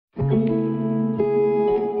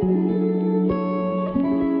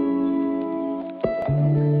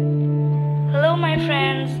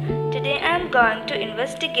going to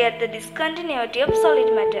investigate the discontinuity of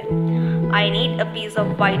solid matter. I need a piece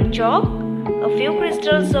of white chalk, a few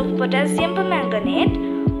crystals of potassium permanganate,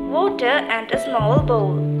 water and a small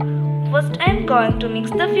bowl. First I am going to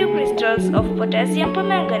mix the few crystals of potassium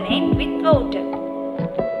permanganate with water.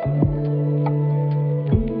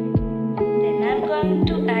 Then I am going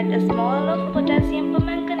to add a small of potassium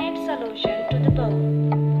permanganate solution to the bowl.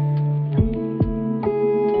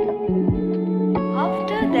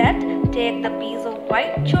 After that, take the piece of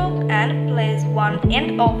white chalk and place one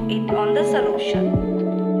end of it on the solution.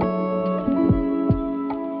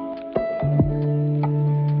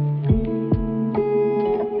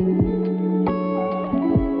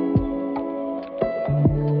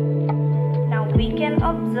 Now we can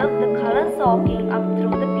observe the color soaking up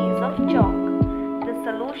through the piece of chalk. The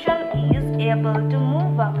solution is able to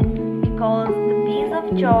move up because the piece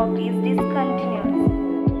of chalk is discontinuous.